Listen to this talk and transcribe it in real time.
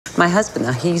My husband,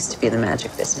 though, he used to be in the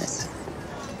magic business.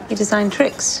 He designed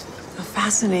tricks. Oh,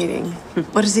 fascinating.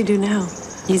 What does he do now?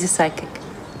 He's a psychic.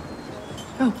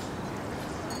 Oh.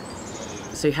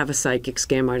 So you have a psychic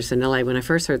scam artist in LA. When I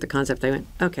first heard the concept, I went,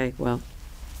 okay, well,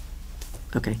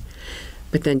 okay.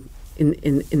 But then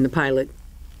in the pilot,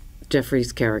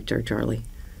 Jeffrey's character, Charlie,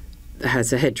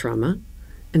 has a head trauma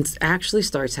and actually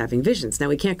starts having visions. Now,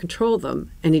 he can't control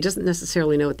them, and he doesn't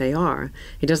necessarily know what they are.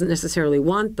 He doesn't necessarily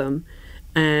want them,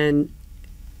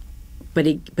 but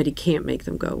he can't make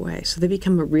them go away. So they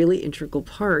become a really integral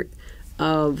part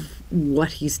of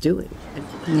what he's doing.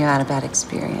 You had a bad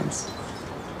experience.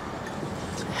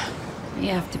 You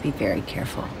have to be very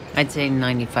careful. I'd say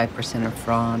 95% are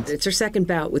frauds. It's her second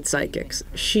bout with psychics.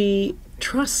 She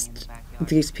trusts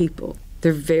these people.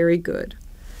 They're very good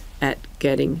at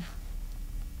getting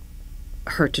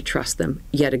her to trust them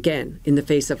yet again in the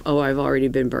face of, oh, I've already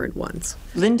been burned once.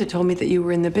 Linda told me that you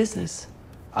were in the business.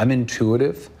 I'm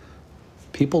intuitive.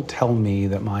 People tell me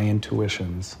that my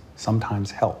intuitions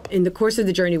sometimes help. In the course of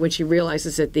the journey, when she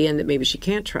realizes at the end that maybe she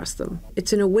can't trust them,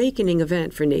 it's an awakening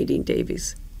event for Nadine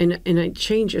Davies, and it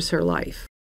changes her life.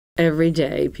 Every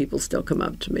day, people still come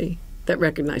up to me that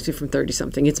recognize me from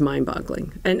 30-something. It's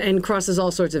mind-boggling, and crosses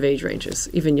all sorts of age ranges,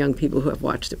 even young people who have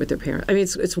watched it with their parents. I mean,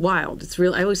 it's wild. It's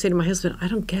real. I always say to my husband, I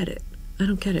don't get it. I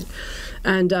don't get it.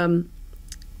 And,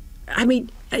 I mean,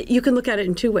 you can look at it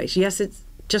in two ways. Yes, it's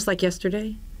just like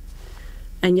yesterday,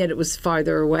 and yet it was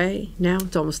farther away now.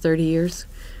 It's almost 30 years.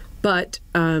 But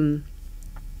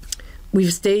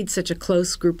we've stayed such a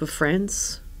close group of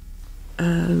friends.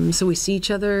 So we see each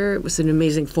other. It was an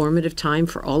amazing formative time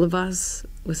for all of us.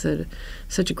 It was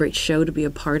such a great show to be a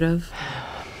part of.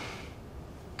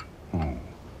 Oh.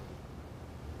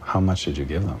 How much did you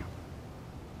give them?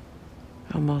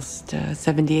 Almost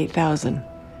 78,000.